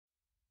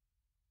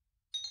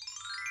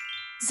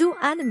Zoo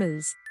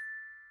animals.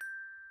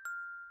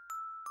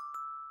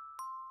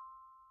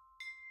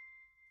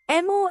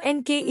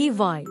 Monkey.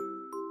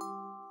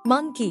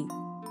 Monkey.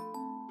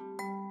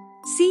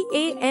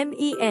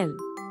 Camel.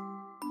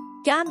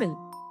 Camel.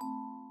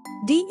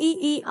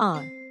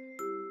 Deer.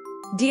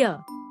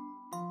 Deer.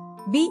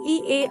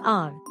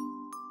 Bear.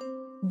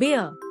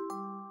 Bear.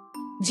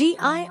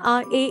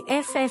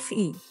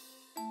 Giraffe.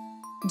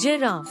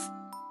 Giraffe.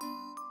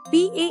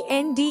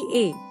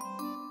 Panda.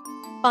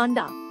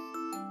 Panda.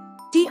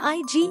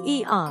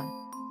 Tiger.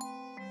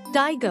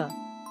 Tiger.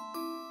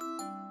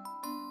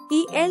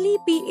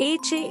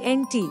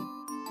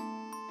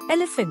 Elephant.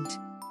 Elephant.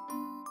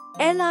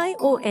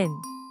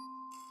 Lion.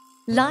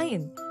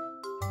 Lion.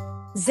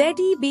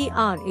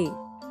 Zebra.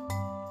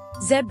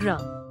 Zebra.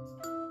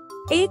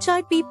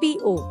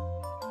 Hippo.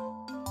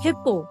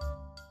 Hippo.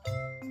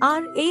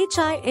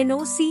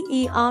 Rhinoceros.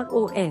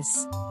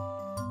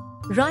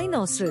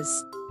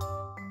 Rhinoceros.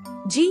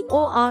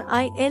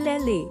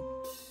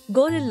 Gorilla.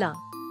 Gorilla.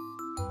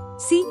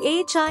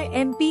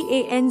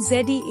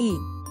 Chimpanzee.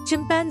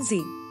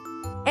 Chimpanzee.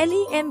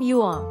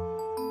 Lemur.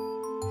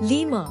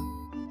 Lemur.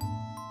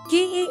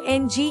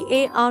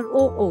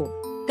 Kangaroo.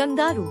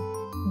 Kangaroo.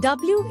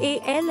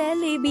 Wallaby.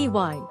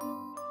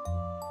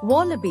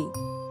 Wallaby.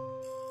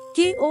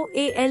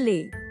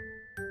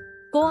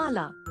 Koala.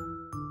 Koala.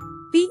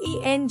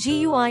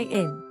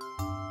 Penguin.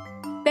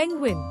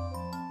 Penguin.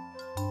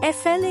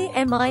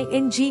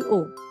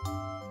 Flamingo.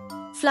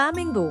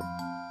 Flamingo.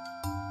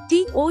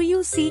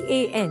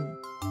 Toucan.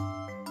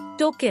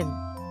 Toucan.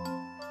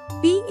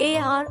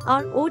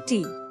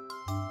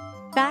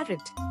 Parrot.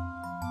 Parrot.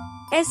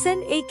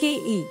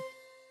 Snake.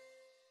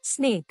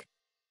 Snake.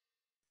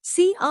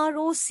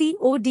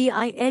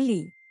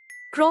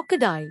 Crocodile.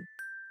 Crocodile.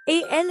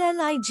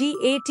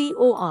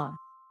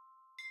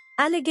 Alligator.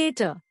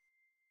 Alligator.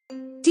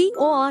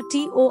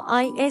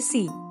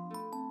 Tortoise.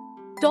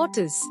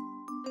 Tortoise.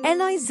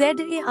 Lizard.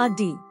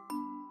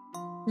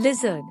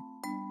 Lizard.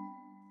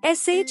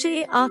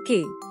 Shark.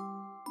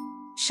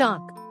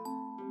 Shark.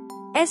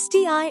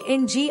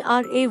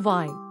 Stingray.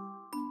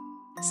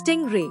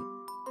 Stingray.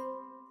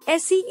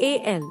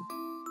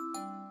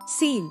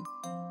 Seal.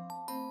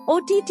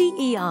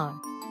 Otter.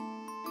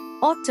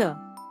 Otter.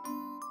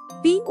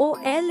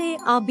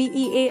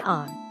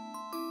 Polarbear.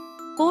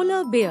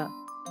 Polar bear.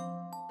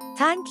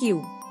 Thank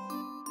you.